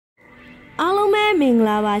မင်္ဂ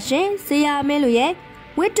လာပါရှင်ဆရာမင်းလူရဲ့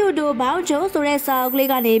ဝတ္ထုတိုဘောင်းချုံဆိုတဲ့စာအုပ်ကလေး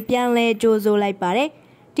ကနေပြန်လဲကြိုဆိုလိုက်ပါတယ်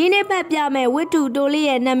ဒီနေ့ပတ်ပြမယ်ဝတ္ထုတိုလေး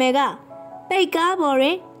ရဲ့နာမည်ကပိတ်ကားပေါ်တွ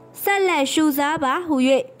င်ဆက်လက်ရှူစားပါဟူ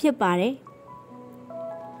၍ဖြစ်ပါတယ်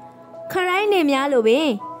ခရိုင်းနေများလိုပင်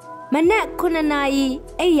မနက်9 နာရီ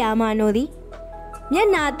အိပ်ရာမှနိုးသည်မျက်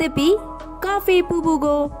နာတစ်ပြီးကော်ဖီပူပူ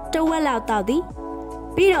ကိုတဝက်လောက်တောက်သည်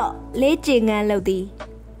ပြီးတော့လေးကျင်ငန်းလုပ်သည်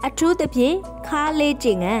အထူးသဖြင့်ခါးလေးကျ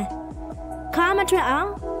င်ငန်းခါမထွက်အောင်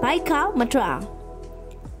ဘိုက်ခေါမထွက်အောင်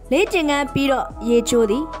လေးကျင်ငန်းပြီးတော့ရေချိုး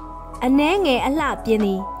သည်အနှဲငယ်အလှပြင်းသ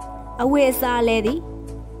ည်အဝတ်အစားလဲသည်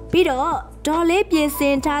ပြီးတော့ဒေါ်လေးပြင်ဆ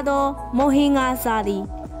င်ထားသောမိုဟင်းငါစားသည်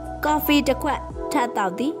ကော်ဖီတစ်ခွက်ထပ်တော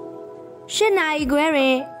က်သည်8 နာရီခွဲတွ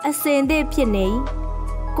င်အစင်သစ်ဖြစ်နေ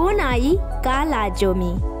9 နာရီကားလာကြို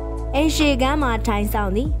မီအိမ်ရှိကမ်းမှာထိုင်ဆော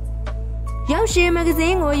င်သည်ရုပ်ရှင်မဂ္ဂဇ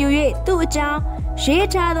င်းကိုယူ၍သူ့အကြောင်းရေး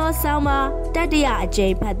ထားသောဆောင်းပါးတတိယအကြိ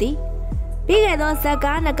မ်ဖတ်သည်ပြီးခဲ့သောဇာတ်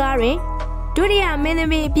ကားနှစ်ကားတွင်ဒုတိယမင်းသ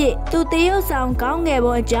မီးအဖြစ်သူတရုပ်ဆောင်ကောင်းငယ်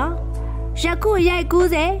ပေါ်အကြောင်းယခုရိုက်ကူး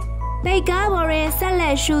စေပိတ်ကားပေါ်တွင်ဆက်လ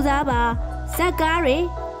က်ရှူစားပါဇာတ်ကားတွင်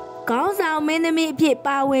ခေါင်းဆောင်မင်းသမီးအဖြစ်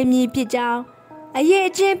ပါဝင်မည်ဖြစ်ကြောင်းအရေး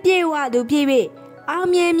အချင်းပြေဝသူဖြစ်၍အောင်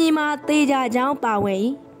မြင်မည်မှာသေချာကြောင်းပါဝင်၏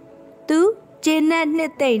သူကျင်းနဲ့နှ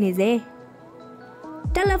စ်သိမ့်နေစေ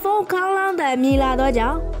တယ်လီဖုန်းခေါင်းလောင်းတန်မြည်လာသောကြော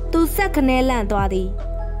င့်သူဆက်ခနဲလန့်သွားသည်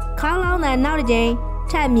ခေါင်းလောင်းတန်နောက်တစ်ကြိမ်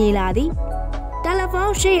ထပ်မြည်လာသည်တယ်လီဖု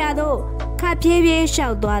န်းရှိရသို့ခပ်ဖြည်းဖြည်းလျှော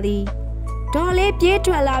က်သွားသည်ဒေါ်လေးပြေး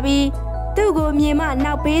ထွက်လာပြီးသူ့ကိုမြင်မှ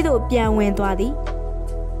နောက်ဘေးသို့ပြန်ဝင်သွားသည်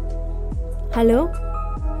ဟယ်လို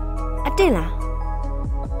အတင်လား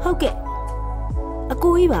ဟုတ်ကဲ့အ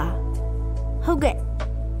ကိုကြီးပါဟုတ်ကဲ့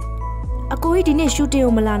အကိုကြီးဒီနေ့ရှူတင်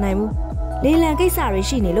ကိုမလာနိုင်ဘူးလေလံကိစ္စတွေ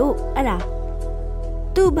ရှိနေလို့အဲ့ဒါ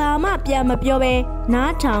သူဘာမှပြန်မပြောဘဲ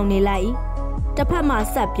နားထောင်နေလိုက်တစ်ဖက်မှ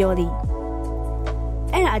ဆက်ပြောသည်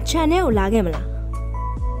အဲ့ဒါ channel ကိုလာခဲ့မလား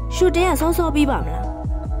ရှူတင်ကစောစောပြီးပါမလား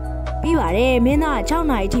ပြီးပါတယ်မင်းသား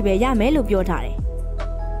6 နာရီအထိပဲရမယ်လို့ပြောထားတယ်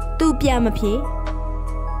သူပြန်မဖြေ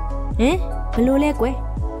ဟင်ဘလို့လဲကွယ်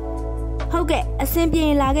ဟုတ်ကဲ့အစင်ပြေ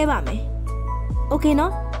လာခဲ့ပါမယ်โอเค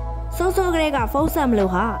နော်စောစောကလေးကဖုန်းဆက်မ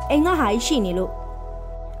လို့ဟာအိမ်ကဟာကြီးရှိနေလို့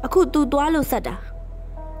အခု तू သွားလို့ဆက်တာ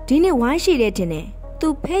ဒီနေ့ဝိုင်းရှိတယ်ထင်တယ် तू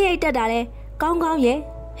ဖဲရိုက်တက်တာလဲကောင်းကောင်းရဲ့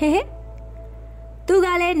ဟဲ့သူက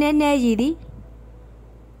လည်းနည်းနည်းရည်သည်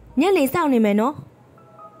ညနေစောင့်နေမယ်နော်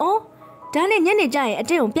အော်ဒါနဲ့ညနေကျရင်အ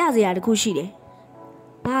တင်းကိုပြစရာတခုရှိတယ်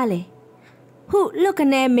ဘာလဲဟုတ်လွတ်ခ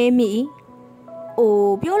နဲမေးမိ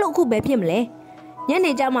အိုးပြောလို့အခုပဲဖြစ်မလဲည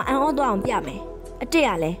နေကျမှအန်အောသွားအောင်ပြမယ်အတင်းရ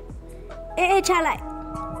လဲအေးချလိုက်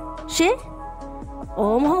ရှင်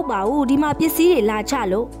အော်မဟုတ်ပါဘူးဒီမှာပစ္စည်းတွေလာချ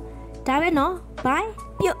လို့ဒါပဲနော်ဘိုင်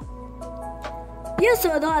ပြုတ်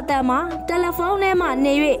ဆိုသောအတန်မှာတယ်လီဖုန်းထဲမှ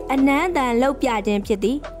နေ၍အနမ်းတန်လှုပ်ပြခြင်းဖြစ်သ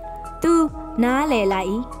ည်သူနားလည်လို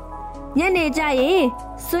က်ညနေကျရင်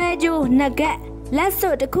ဆွဲကြိုးနှကက်လက်စွ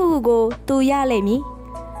ပ်တစ်ခုခုကိုသူရလိမ့်မည်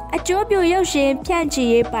အကျိုးပြရုပ်ရှင်ဖြန့်ချီ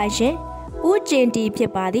ရေးပိုင်ရှင်ဦးကျင်တီဖြ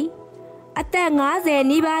စ်ပါသည်အသက်50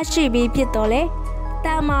နီးပါးရှိပြီဖြစ်တော်လဲ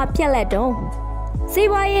တာမာဖြက်လက်တုံးစီး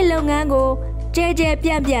ပွားရေးလုပ်ငန်းကိုကျဲကျဲပြ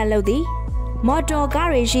န့်ပြန့်လုပ်သည်မော်တော်ကား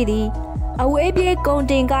တွေရှိသည်အဝေးပြေးကုန်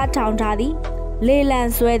တင်ကားထောင်ထားသည်လေလံ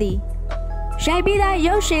ဆွဲသည်ရိုက်ပြီးသား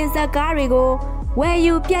ရုပ်ရှင်ဇာတ်ကားတွေကိုဝယ်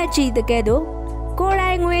ယူပြန့်ချီတဲ့ကဲ့သို့ကိုယ်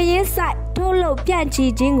တိုင်ငွေရင်းဆိုင်ထုတ်လုပ်ပြန့်ချီ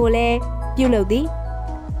ခြင်းကိုလည်းပြုလုပ်သည်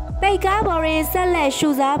ပိတ်ကားပေါ်တွင်ဆက်လက်ရှူ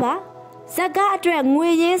စားပါဇာတ်ကားအတွက်ငွေ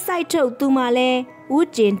ရင်းဆိုင်ထုတ်သူမှလည်းဦး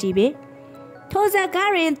ကျင်တီပင်ထိုဇာတ်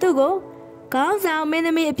ကားတွင်သူ့ကိုခေါင်းဆောင်မင်းသ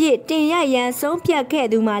မီးအဖြစ်တင်ရရန်ဆုံးဖြတ်ခဲ့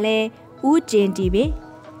သူမှလည်းဦးကျင်တီပင်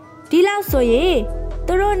ဒီလောက်ဆိုရင်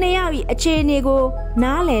သူတို့နှစ်ယောက်၏အခြေအနေကို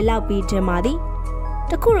နားလည်လောက်ပြီးထင်ပါသည်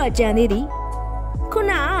တခုတော့ကြံသေးသည်ခု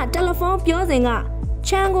နကတယ်လီဖုန်းပြောစဉ်က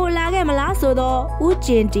ချန်ကိုလာခဲ့မလားဆိုတော့ဦးကျ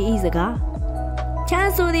င်တီ၏စကားချန်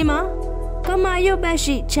ဆိုသည်မှာကမာရွတ်ပတ်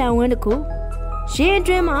ရှိခြံဝင်းတစ်ခုရင်အ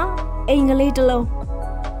တွင်းမှာအိမ်ကလေးတစ်လုံး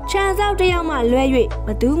ခြံစောက်တစ်ယောက်မှလွဲ၍ဘ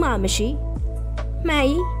သူမှမရှိမှန်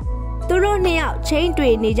၏သူတို့နှစ်ယောက်ချင်း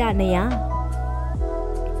တွေ့နေကြနေရ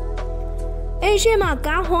အိမ်ရှိမှ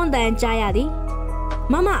ကားဟွန်းတန်ကြားရသည်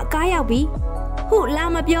မမကားရောက်ပြီဟုလာ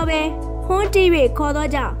မပြောဘဲဟွန်းတီး၍ခေါ်သော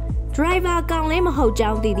ကြောင့်ဒရိုင်ဘာကောင်လည်းမဟုတ်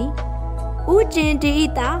ကြောင်းသိသည်ဦးကျင်တီဤ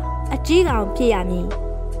သားအကြီးကောင်ဖြစ်ရမည်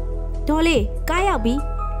ဒေါ်လေးကားရောက်ပြီ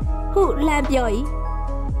ဟုလှမ်းပြော၏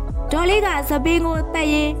ဒေါ်လေးကစပင်းကိုပတ်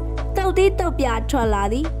ရင်းတုတ်သီးတုတ်ပြထွက်လာ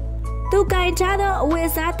သည်သူကင်ချသောအဝတ်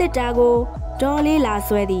အစားတစ်တာကိုဒေါ်လေးလာ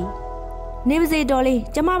ဆွဲသည်နေပါစေဒေါ်လေး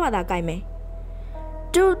ကျမဘာသာကင်မယ်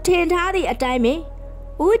သူထင်ထားသည့်အတိုင်းပင်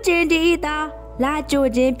ဦးကျင်တီဤသားလာကြို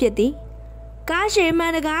ခြင်းဖြစ်သည်ကားရှည်မှ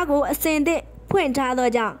န်တကားကိုအစင်သစ်ဖွင့်ထားသော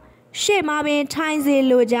ကြောင့်ရှေ့မှာပင်ထိုင်စေ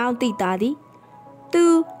လိုကြောင်းသိတာသည်သူ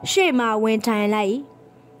ရှေ့မှာဝင်ထိုင်လိုက်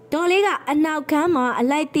ဒေါ်လေးကအနောက်ခန်းမှာအ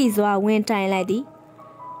လိုက်တိစွာဝင်တိုင်လိုက်သည်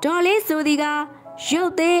ဒေါ်လေးဆိုသည်ကရု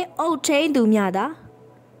ပ်သေးအုပ်ထိန်သူများသာ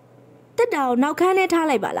တက်တာကိုနောက်ခန်းထဲထား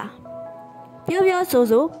လိုက်ပါလားပြောပြောဆို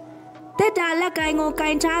ဆိုတက်တာလက်ကိုင်ကိုက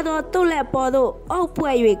င်ထားသောသူ့လက်ပေါ်သို့အုပ်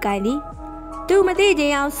ဖွဲ့၍ကင်သည်သူမသိခြ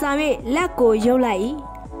င်းအောင်ဆောင်၍လက်ကိုယုတ်လိုက်၏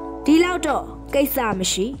ဒီလောက်တော့ကိစ္စမ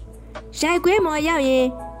ရှိရိုက်ကွင်းမော်ရောက်ရင်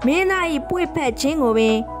မင်းသား၏ပွေဖက်ခြင်းကိုပ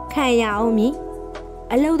င်ခံရအောင်မည်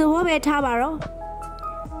အလုံသဘောပဲထားပါတော့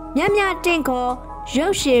မြတ်မြတ်တင့်ခေါ်ရု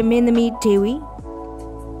ပ်ရှင်မင်းသမီးဒေဝီ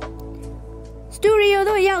စတူဒီယို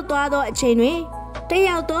သို့ရောက်သွားသောအချိန်တွင်တ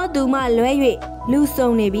ယောက်သောသူမှလွဲ၍လူဆုံ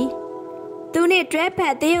နေပြီသူနှင့်တွဲဖ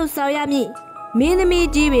က်သရုပ်ဆောင်ရမည်မင်းသမီး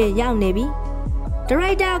ကြီးပင်ရောက်နေပြီဒါ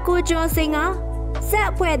ရိုက်တာကိုကျော်စိန်ကဆက်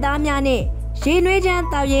အဖွဲ့သားများနှင့်ရေနွေးချမ်း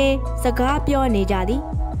တောက်ရင်စကားပြောနေကြသည်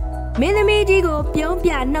မင်းသမီးကြီးကိုပြုံး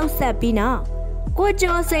ပြနှုတ်ဆက်ပြီးနောက်ကို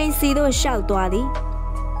ကျော်စိန်စီသို့ရှောက်သွားသည်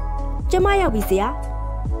ကျမရောက်ပြီဆရာ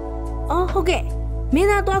အော်ဟုတ်ကဲ့မင်း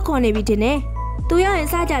သားသွားခေါ်နေပြီတင်နေသူရောက်ရင်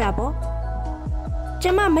စားကြတာပေါ့ကျ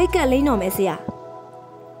မမိတ်ကပ်လိမ့်တော်မယ်ဆရာ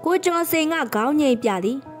ကိုကျော်စိန်ကခေါင်းငိမ့်ပြသ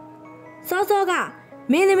ည်စောစောက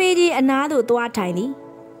မင်းသမီးကြီးအနားသို့သွားထိုင်သည်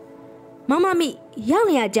မမမိရောက်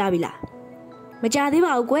နေရကြပြီလားမကြသေး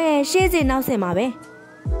ပါဘူးကွယ်ရှေ့စစ်နောက်ဆင်ပါပဲ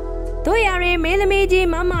တို့ရရင်မင်းသမီးကြီး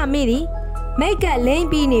မမမိသည်မိတ်ကပ်လိမ့်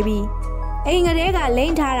ပြီးနေပြီအိမ်ကလေးကလိ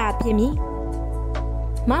မ့်ထားတာဖြစ်မည်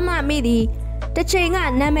မမမိသည်တစ်ချိန်က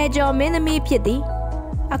နာမည်ကျော်မင်းသမီးဖြစ်သည်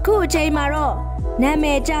အခုအချိန်မှာတော့နာမ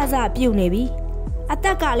ည်ကျစပြုတ်နေပြီအသ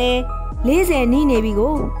က်ကလည်း40နီးနေပြီ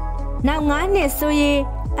ကိုနောက်9နှစ်ဆိုရင်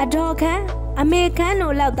အတော်ခန်းအမေခန်း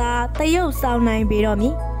တို့လောက်သာတရုပ်ဆောင်နိုင်ပြီတော့မ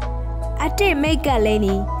ည်အတစ်မိတ်ကပ်လိမ့်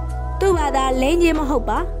နီသူ့ဘာသာလိမ့်ခြင်းမဟုတ်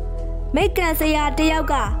ပါမိတ်ကပ်ဆရာတယောက်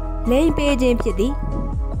ကလိမ့်ပေးခြင်းဖြစ်သည်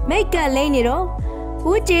မိတ်ကပ်လိမ့်နေတော့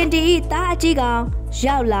ဦးကျင်တီဤသားအကြီးကောင်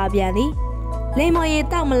ရောက်လာပြန်သည်လိမ့်မရေ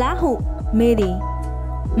တောက်မလားဟုမေးသည်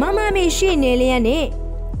မမမိရှိနေလျက်နှင့်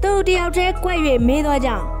သူတယောက်တည်းကွက်၍မေးသော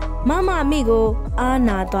ကြောင့်မမမိကိုအား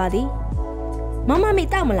နာသွားသည်မမမိ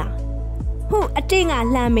တောက်မလားဟုအတင်းက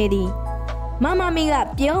လှမ်းမေးသည်မမမိက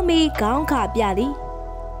ပြုံးပြီးခေါင်းခါပြသည်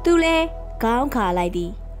သူလည်းခေါင်းခါလိုက်သ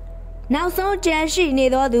ည်နောက်ဆုံးကြံရှိနေ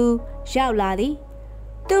သောသူရောက်လာသည်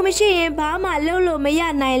သူမရှိရင်ဘာမှလုပ်လို့မရ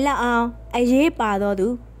နိုင်လောက်အောင်အရေးပါသောသူ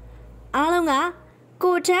အားလုံးက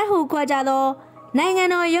ကိုထက်ဟုခေါ်ကြသောနိုင်ငံ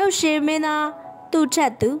တော်ရုပ်ရှင်မင်းသားသူထ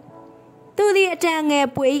က်သူသည်အတန်ငယ်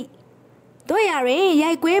ပွေတို့ရရင်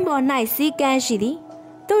ရိုက်ကွင်းပေါ်၌စီကန်းရှိသည်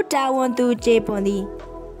သူတာဝန်သူကျေပွန်သည်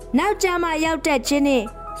နောက်ကျမှရောက်တဲ့ချင်းနှင့်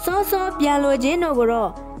စောစောပြန်လိုခြင်းတို့ကို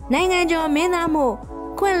တော့နိုင်ငံကျော်မင်းသားမှု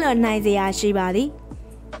ခွင့်လွှတ်နိုင်စရာရှိပါသည်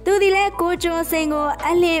သူသည်လည်းကိုကျော်စိန်ကို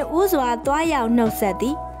အလင်းဦးစွာသွားရောက်နှုတ်ဆက်သ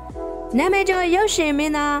ည်နာမည်ကျော်ရုပ်ရှင်မ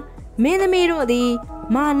င်းသားမင်းသမီးတို့သည်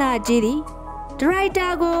မာနာကြီးသည်ဒရိုက်တာ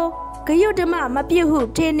ကိုဂယုတမမပြုတ်ဟု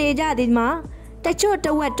ထင်နေကြသည်မှာတချို့တ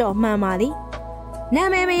ဝက်တော့မှန်ပါသည်နာ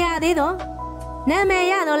မည်မရသေးတော့နာမည်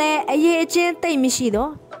ရတော့လဲအရေးအချင်းသိမ့်မရှိ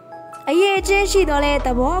တော့အရေးအချင်းရှိတော့လဲသ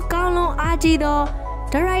ဘောကောင်းလွန်အားကြီးသော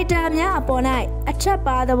ဒရိုက်တာများအပေါ်၌အထက်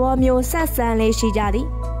ပါသဘောမျိုးဆက်ဆံလေးရှိကြသည်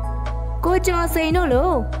ကိုကျော်စိန်တို့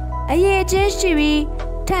လိုအရေးချင်းရှိပြီး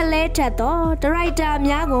ထက်လဲထက်သောဒရိုက်တာ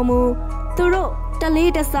များကိုမူသူတို့တ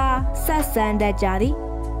လေးတစားဆက်ဆံတတ်ကြသည်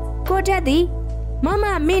ကိုထက်သည်မမ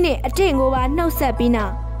မိနှင့်အထင်ကိုပါနှုတ်ဆက်ပြီးနော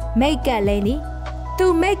က်မိတ်ကပ်လိမ့်သည်သူ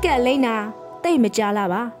မိတ်ကပ်လိမ့်တာတိတ်မကြလား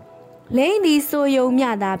ပါလိမ့်သည်ဆိုယုံမျှ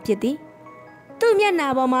သာဖြစ်သည်သူ့မျက်နှာ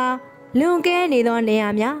ပေါ်မှာလွန်ကဲနေသောနေရာ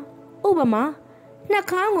များဥပမာနှာ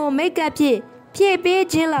ခေါင်းကိုမိတ်ကပ်ဖြည့်ပေး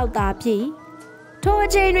ခြင်းလောက်သာဖြစ်ထိုအ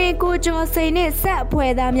ချိန်တွင်ကိုကျော်စိန်နှင့်ဆက်အ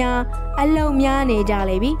ဖွဲ့သားများအလုံများနေကြ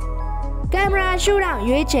လေပြီကင်မရာရှုထောင့်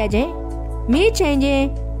ရွေးချယ်ခြင်းမိချိန်ခြင်း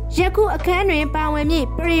ယခုအခန်းတွင်ပါဝင်မည့်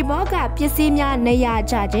ပရိဘောဂပစ္စည်းများနေရာ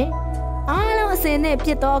ချခြင်းအားလုံးအစင်နဲ့ဖြ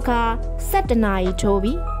စ်သောအခါ7 နာရီထိုး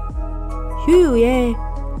ပြီယူရဲ့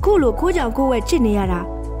ခုလိုခိုးကြောင်ကိုဝဲချစ်နေရတာ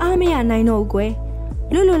အားမရနိုင်တော့ဘူးကွယ်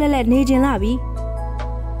လွတ်လွတ်လပ်လပ်နေခြင်းလာပြီ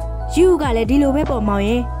ယူကလည်းဒီလိုပဲပေါ့မောင်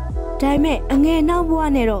ရဲ့ဒါပေမဲ့အငယ်နောက်ဘဝ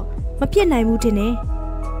နဲ့တော့မဖြစ်နိုင်ဘူးထင်တယ်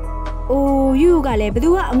အိုးယူကလည်းဘသူ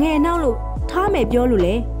ကအငယ်နောက်လို့ထားမယ်ပြောလို့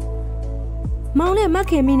လေမောင်နဲ့မ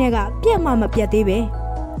ခင်မိနဲ့ကပြက်မှမပြက်သေးပဲ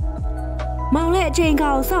မောင်လည်းအချိန်ခါ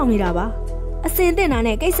ကိုစောင့်နေတာပါအစင်တင်တာ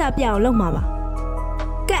နဲ့ကိစ္စပြအောင်လုပ်မှာပါ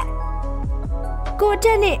ကက်ကိုထ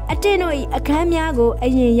က်နဲ့အတင်းတို့၏အခန်းများကိုအ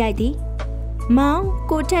ရင်ရိုက်သည်မောင်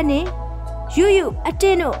ကိုထက်နဲ့ယူအတ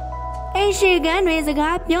င်းတို့အိမ်ရှိကန်းတွင်စ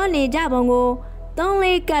ကားပြောနေကြပုံကို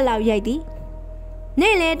3-4 ကက်လောက်ရိုက်သည်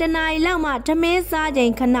နေ့လေ1 နာရီလောက်မှထမင်းစားချိ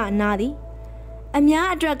န်ခဏနားသည်အများ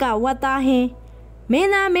အတွက်ကဝတ်သားဟင်းမင်း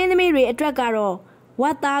သားမင်းသမီးတွေအတွက်ကတော့ဝ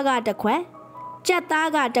တ်သားကတစ်ခွက်ကြက်သား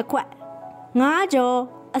ကတစ်ခွက်9 ကြော်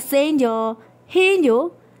အစိမ်းကြော်ဟင်းကြော်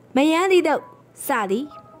မယန်းသည့်တို့စသည်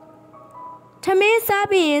ထမင်းစား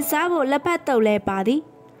ပြီးရင်စားဖို့လက်ဖက်တုပ်လဲပါသည်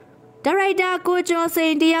ဒါရိုက်တာကိုကျော်စိ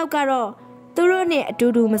န်တယောက်ကတော့သူတို့နဲ့အတူ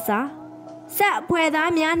တူမစားဆက်အဖွဲ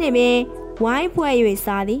သားများနဲ့ပင်ဝိုင်းဖွဲ့၍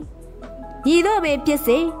စားသည်ညီတော့ပင်ဖြစ်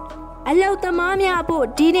စေအလုတ်သမားများဖို့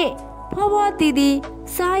ဒီနေ့ဖောဖောတီတီ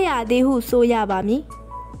စားရသည်ဟုဆိုရပါမည်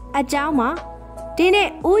အကြောင်းမှာဒီနေ့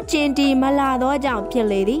ဦးကျင်တီမလာသောကြောင့်ဖြစ်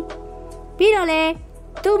လေသည်ပြီးတော့လဲ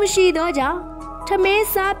သူမရှိသောကြောင့်ထမင်း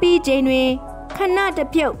စားပြီးချိန်တွင်ခဏတစ်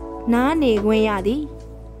ပြုတ်နားနေခွင့်ရသည်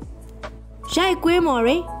ရိုက်ကွင်းမော်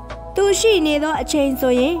တွင်သူရှိနေသောအချိန်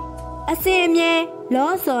ဆိုရင်အစင်အမြဲ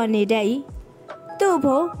လောစော်နေတတ်၏သူ့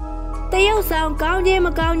ဖို့တရုတ်ဆောင်ကောင်းခြင်းမ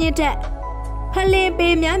ကောင်းခြင်းထက်ဖလင်ပေ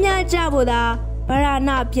များများကြဖို့သာဗရာဏ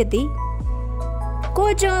ဖြစ်သည်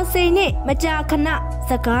ကိုကျော်စိန်နှင့်မကြာခဏ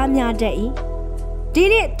စကားများတတ်၏ဒီ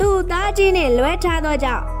နေ့သူ့သားကြီးနှင့်လွဲထားသော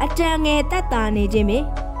ကြောင့်အတန်ငယ်တက်တာနေခြင်းပဲ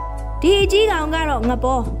ဒီအကြီးကောင်ကတော့င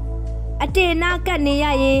ပေါ်အတင်နာကတ်နေရ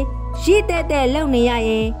ရင်ရည်တဲ့တဲ့လုံနေရရ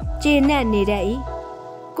င်ကျေနပ်နေတတ်၏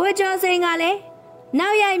ကိုကျော်စိန်ကလည်းနော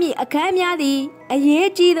က်ရိုက်မိအခန်းများသည်အရေး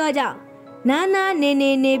ကြီးသောကြောင့်နာနာနေ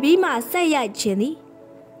ပြီးမှဆက်ရိုက်ခြင်းသည်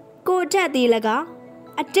ကိုထက်သည်၎င်း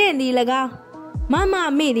အတင့်သည်၎င်းမ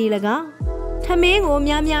မိသည်၎င်းထမင်းကို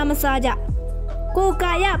များများမစားကြကို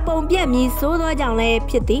ကာယပုံပြက်မည်ဆိုသောကြောင့်လည်း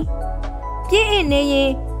ဖြစ်သည်ပြည့်အင်းနေရင်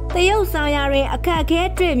တရုတ်ဆောင်ရာတွင်အခက်အခဲ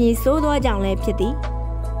တွေ့မည်ဆိုသောကြောင့်လည်းဖြစ်သည်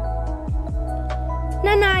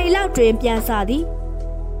နှစ်နာရီလောက်တွင်ပြန်စားသည်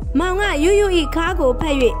မောင်ကယူယူဤခါကိုဖ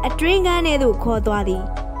က်၍အတွင်းကန်းထဲသို့ခေါ်သွားသည်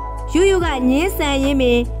ယူယူကညင်းဆန်ရင်းပ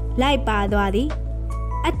င်လိုက်ပါသွားသည်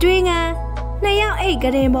အတွင်းကန်းနှစ်ယောက်အိတ်က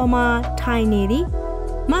ရင်ပေါ်မှာထိုင်နေသည်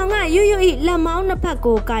မောင်ကယူယူဤလက်မောင်းနှစ်ဖက်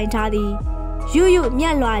ကိုကင်ထားသည်ယူယူမျ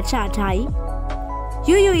က်လွှာချထား၏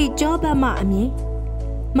ယူယူဤကြောဘက်မှအမြင်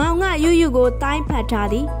မောင်ကယူယူကိုတိုင်းဖတ်ထား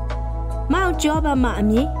သည်မောင်ကြောဘက်မှအ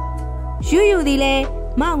မြင်ယူယူသည်လည်း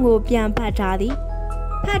မောင်ကိုပြန်ဖတ်ထားသည်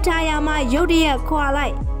ဖတ်ထားရမှရုတ်တရက်ခွာလို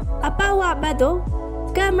က်အပတ်ဝဘက်သို့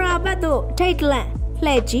ကင်မရာဘက်သို့ထိတ်လန့်လှ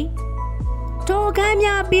ည့်ကြည့်ထိုကမ်း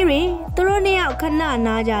များပြီးရင်သူတို့နှစ်ယောက်ခဏ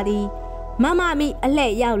နားကြသည်မမိအလှ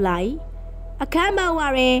ည့်ရောက်လာ၏အခန်းဘဝ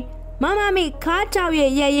တွင်မမိခါးထောက်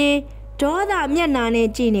ရဲ့ရင်ဒေါသမျက်နှာနဲ့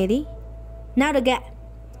ကြည့်နေသည်နောက်တကက်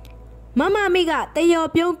မမိကတယော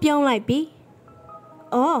ပြုံးလိုက်ပြီး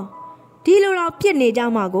အော်ဒီလိုတော့ဖြစ်နေကြ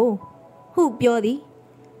မှာကိုဟုပြောသည်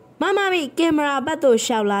မမိကင်မရာဘက်သို့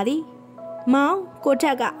ရှောက်လာသည်မောင်ကိုထ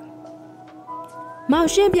က်ကမောင်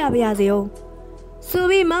ရှင်းပြပါရစေဦးဆို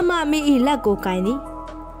ပြီးမမိ၏လက်ကိုကင်သည်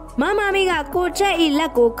မမိကကိုထက်၏လ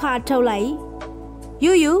က်ကိုခါထုတ်လိုက်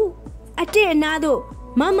ယူယူအတစ်အနားသို့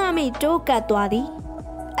မမိတိုးကပ်သွားသည်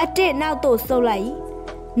အတစ်နောက်သို့ဆုပ်လိုက်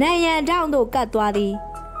နံရံထောင်သို့ကပ်သွားသည်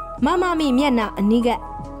မမိမျက်နှာအနီးက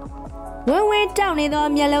ဝင်းတောက်နေသော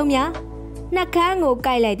မျက်လုံးများနှကန်းကို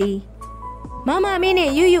ကိုက်လိုက်သည်မမိနှ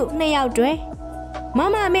င့်ယူယူနှစ်ယောက်တွင်မ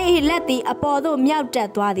မိ၏လက်သည်အပေါ်သို့မြောက်တက်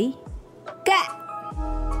သွားသည်ကတ်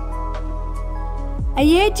အ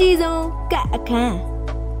ရေးကြီးဆုံးကတ်အခန်း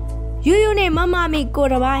ယူယူနဲ့မမိကို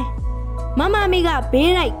တပိုင်းမမိက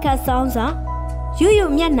ဘေးလိုက်ခတ်ဆောင်းဆောင်ယူယူ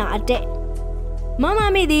မျက်နှာအတက်မ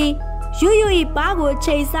မိသည်ယူယူ၏ပါးကို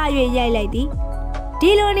ချိန်ဆ၍ရိုက်လိုက်သည်ဒီ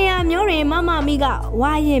လိုနေရာမျိုးတွင်မမိက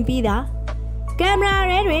ဝါရင်ပြီးသာကင်မရာ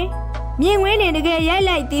ထဲတွင်မြင်ကွင်းတွင်တကယ်ရိုက်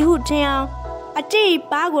လိုက်သည်ဟုထင်အောင်အတိ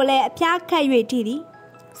ပါးကိုလည်းအဖျားခတ်၍ထိသည်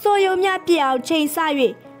ဆိုယုံများပြအောင်ချိန်ဆ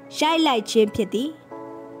၍ရိုက်လိုက်ခြင်းဖြစ်သည်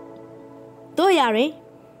တို့ရတွင်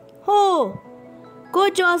ဟိုးကို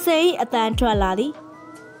ကျော်စိန်အတန်ထွက်လာသည်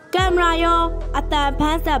ကင်မရာရောအတန်ဖ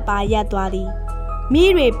မ်းဆက်ပါရပ်သွားသည်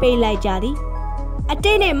မီးတွေပိတ်လိုက်ကြသည်အ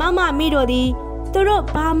တိတ်နဲ့မမိတို့သည်သူတို့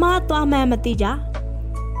ဘာမှသွားမှန်းမသိကြ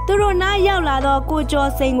သူတို့နားရောက်လာသောကိုကျော်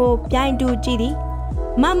စိန်ကိုပြိုင်တူကြည့်သည်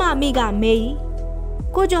မမိကမေး၏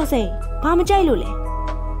ကိုကျော်စိန်ဘာမကြိုက်လို့လဲ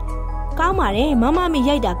ကောင်းပါတယ်မမိ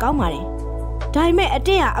ရိုက်တာကောင်းပါတယ်ဒါပေမဲ့အ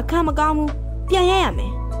တိတ်ကအခန်းမကောင်းဘူးပြန်ရရမ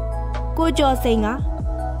ယ်ကိုကျော်စိန်က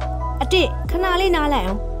အတိတ်ခဏလေးနားလိုက်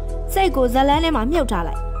အောင်စိတ်ကိုဇလန်းထဲမှာမြုပ်ထား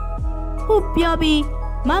လိုက်ဟုပြောပြီး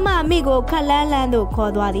မမိကိုခက်လန်းသို့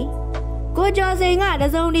ခေါ်သွားသည်ကိုကျော်စိန်ကတ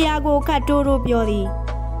စုံတရာကိုခတ်တိုးပြောသည်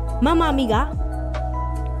မမိက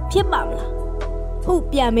ဖြစ်ပါမလားဟု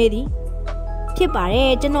ပြန်မေးသည်ဖြစ်ပါတ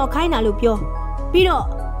ယ်ကျွန်တော်ခိုင်းတာလို့ပြောပြီးတော့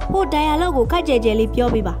ဟိုဒိုင်ယာလော့ကိုခက်ကြဲကြဲလေးပြော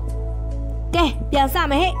ပေးပါကဲပြန်စ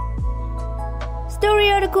မယ်ဟဲ့စတိုရီ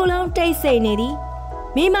ယိုတစ်ခုလုံးတိတ်ဆိတ်နေသည်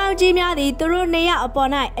မိမောင်ကြီးများသည်သူတို့နှစ်ယောက်အပေါ်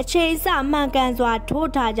၌အချိန်စမှန်ကန်စွာ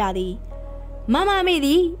ထိုးထားကြသည်မမိသ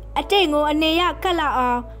ည်အတိတ်ကိုအနေရခက်လောက်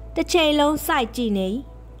အောင်တစ်ချိန်လုံးစိုက်ကြည့်နေ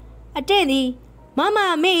အတိတ်သည်မ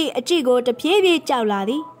မိအကြည့်ကိုတဖြည်းဖြည်းကြောက်လာ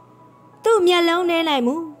သည်သူ့မျက်လုံးထဲ၌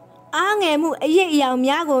မူအားငယ်မှုအရေးအယောင်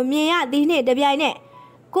များကိုမြင်ရသည်နှင့်တပြိုင်နက်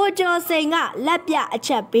ကိုကျော်စိန်ကလက်ပြအ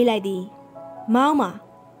ချက်ပေးလိုက်သည်မောင်းပါ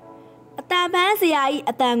အတန်ပန်းစရာ၏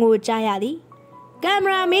အတန်ကိုကြားရသည်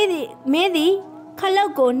camera medi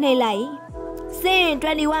khaloko nei lai sin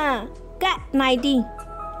 21 cat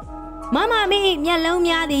 19 mama mi myalong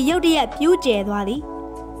mya thi yot tayat pyu che thwa thi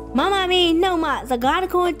mama miနှုတ်မှစကားတ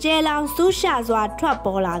ခွန်းကျဲလောင်စူးရှစွာထွက်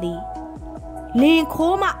ပေါ်လာသည်လင်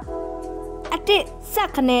ခိုးမှအတစ်ဆ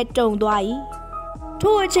က်ခနဲတုံသွား၏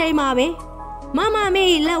ထိုအချိန်မှာပင်မမမေ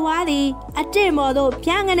လက်ဝါးသည်အတစ်မော်သို့ဖြ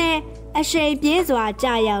န်းကနေအရှိန်ပြင်းစွာကျ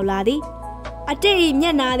ရောက်လာသည်အတစ်၏မျ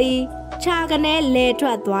က်နှာသည်ခြာကနေလဲထွ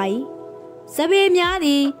က်သွား၏စပင်းများသ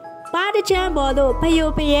ည်ပါးတစ်ချမ်းပေါ်သို့ဖယို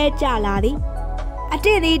ဖယဲကျလာသည်အတ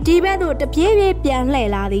စ်သည်ဒီဘက်သို့တပြေးပြေးပြန်လှ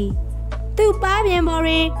ည့်လာသည်သူ့ပါးပြင်ပေါ်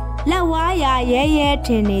တွင်လက်ဝါးရာရဲရဲထ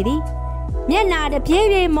င်နေသည်မျက်နှာတပြေး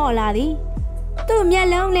ပြေးမော့လာသည်သူ့မျက်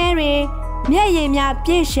လုံးထဲတွင်မျက်ရည်များပြ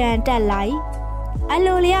ည့်ရှံတက်လာ၏အ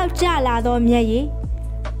လိုလျောက်ကျလာသောမျက်ရည်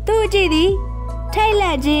သူ့ကြည့်သည်ထိတ်လ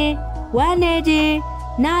န့်ခြင်းဝမ်းနည်းခြင်း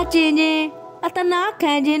နာကျင်ခြင်းအတနာ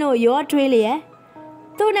ခံခြင်းတို့ရောထွေးလျက်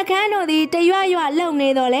သူ့နှကန်းတို့သည်တရွရွလှုပ်နေ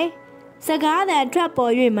တော့လေစကားသံထွက်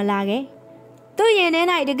ပေါ်၍မလာခဲ့သူ့ရင်ထဲ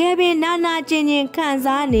၌တကယ်ပင်နာနာကျင်ကျင်ခံ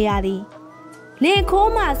စားနေရသည်လင်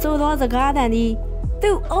ခိုးမှဆိုသောစကားသံသည်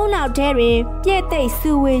သူ့အုံနောက်ထဲတွင်ပြည့်သိပ်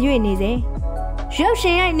ဆူဝေ၍နေစေရုပ်ရှ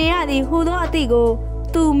င်ရိုက်နေရသည်ဟူသောအသည့်ကို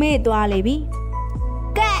သူမေ့သွားလေပြီ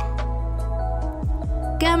ကဲ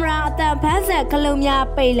ကင်မရာအတန်ဖန်းဆက်ခလုံးများ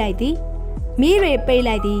ပိတ်လိုက်သည်မီးတွေပိတ်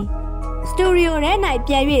လိုက်သည်စတူဒီယိုထဲ၌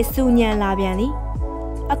ပြန်၍စူညံလာပြန်သည်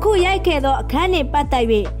အခုရိုက်ခဲ့သောအခန်းနှင့်ပတ်သက်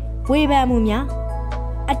၍ဝေဖန်မှုများ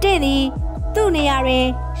အတစ်သည်သူ့နေရာတွင်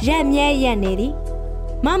ရက်မြဲရက်နေသည်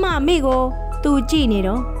မမမိကိုသူကြည့်နေ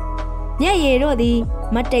တော့မျက်ရည်တို့သည်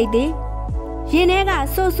မတိတ်သေးရင်ထဲက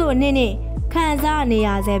ဆို့ဆို့နစ်နစ်ခံစားနေရ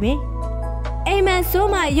စေပင်အိမ်မက်ဆိုး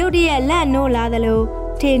မှရုတ်တရက်လက်နိုးလာသလို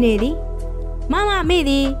ထင်နေသည်မမမိ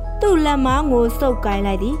သည်သူ့လက်မောင်းကိုစုပ်ကိုင်း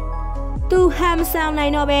လိုက်သည်သူဟမ်ဆောင်နို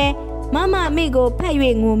င်တော့ပဲမမမိကိုဖက်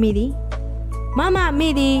၍ငိုမိသည်မမမိ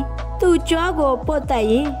သည်သူ့ကြောကိုပုတ်တက်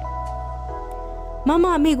ရင်မမ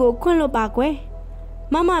မိကိုခွန့်လွတ်ပါကွယ်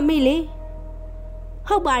မမမိလေ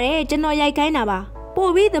ဟုတ်ပါတယ်ကျွန်တော်ရိုက်ခိုင်းတာပါ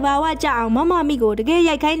ပို့ပြီးတဘာဝကြအောင်မမမိကိုတကယ်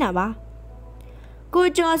ရိုက်ခိုင်းတာပါကို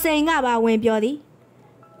ကျော်စိန်ကပါဝင်ပြောသည်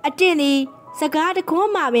အတင်းသည်စကားတခွ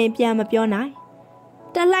န်းမှပင်ပြန်မပြောနိုင်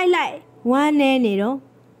တလိုက်လိုက်ဝမ်းနေနေတော့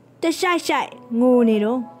တရှိုက်ရှိုက်ငိုနေ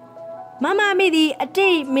တော့မမမိသည်အတိ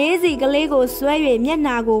တ်မေးစီကလေးကိုဆွဲ၍မျက်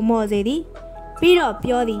နှာကိုမော်စေသည်ပြီးတော့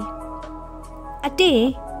ပြောသည်အတင်း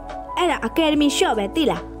အဲ့ဒါအကယ်ဒမီရှော့ပဲသိ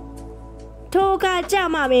လားထိုကကြ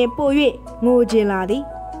မှပင်ပို့၍ငိုကျင်လာသည်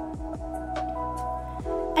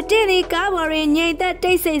အတင်းသည်ကားပေါ်တွင်ငြိမ်သက်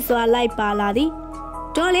တိတ်ဆိတ်စွာလိုက်ပါလာသည်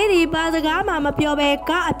ဒေါ်လေးသည်ဘာစကားမှမပြောဘဲ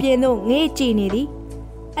ကားအပြင်သို့ငေးကြည့်နေသည်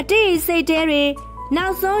အတင်း၏စိတ်ထဲတွင်နော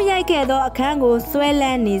က်ဆုံးရိုက်ခဲ့သောအခန်းကိုဆွဲလ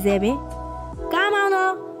န်းနေစေပင်ကားမောင်း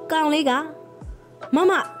သောကောင်လေးကမ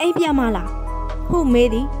မအိမ်ပြန်မလားဟုမေး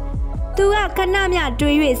သည်သူကခဏမျှ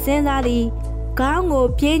တွေ့၍စဉ်းစားသည်ခေါင်းကို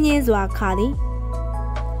ပြင်းညင်းစွာခါသည်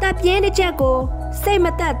တပ်ပြင်းတစ်ချက်ကိုစိတ်မ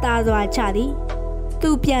သက်သာစွာချသည်သူ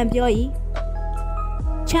ပြန်ပြော၏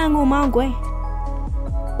ချမ်းကိုမောင်းကွယ်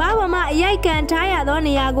ဘာမှအရိုက်ကန်ထားရသော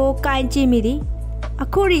နေရာကိုကင်ကြည့်မိသည်အ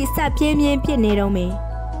ခုထိဆက်ပြင်းပြင်းဖြစ်နေတော့မယ်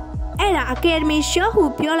အဲ့ဒါအကယ်ဒမီရှော့ဟု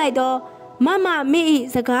ပြောလိုက်တော့မမမိ၏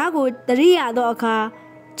စကားကိုသတိရသောအခါ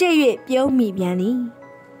ကြည့်၍ပြုံးမိပြန်သည်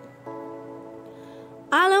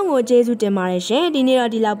အားလုံးကိုကျေးဇူးတင်ပါတယ်ရှင်ဒီနေ့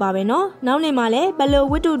တော့ဒီလောက်ပါပဲเนาะနောက်နေ့မှလည်းဘယ်လို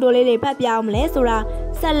ဝတ္ထုတိုလေးတွေဖတ်ပြအောင်မလဲဆိုတာ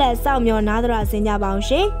ဆက်လက်စောင့်မျှော်နားသရဆင်ကြပါအောင်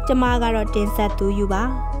ရှင်ကျမကတော့တင်ဆက်သူယူပါ